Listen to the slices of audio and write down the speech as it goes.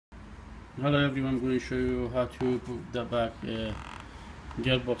Hello everyone, I'm going to show you how to put the back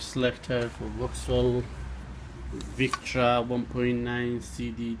gearbox selector for Vauxhall Victra 1.9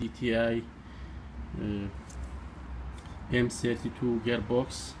 CD DTI m32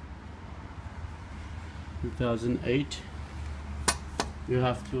 gearbox 2008. You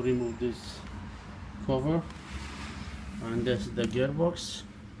have to remove this cover, and that's the gearbox,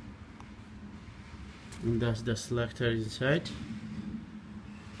 and that's the selector inside.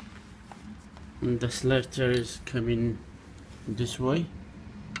 And the selector is coming this way.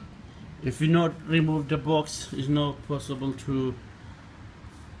 If you not remove the box, it's not possible to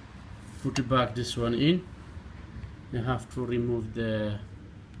put it back this one in. You have to remove the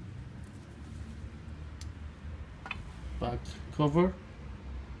back cover,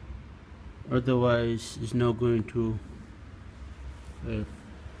 otherwise it's not going to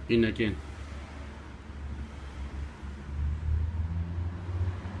in again.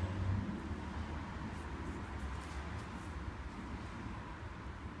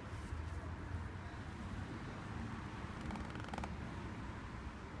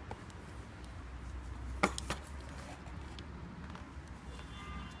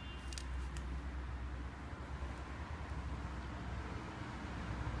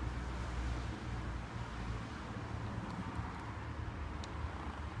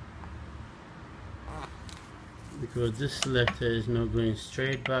 Because this selector is not going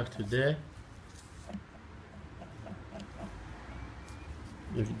straight back to there.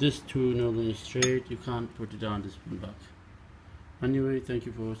 If this two not going straight, you can't put it on this one back. Anyway, thank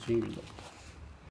you for watching. Good luck.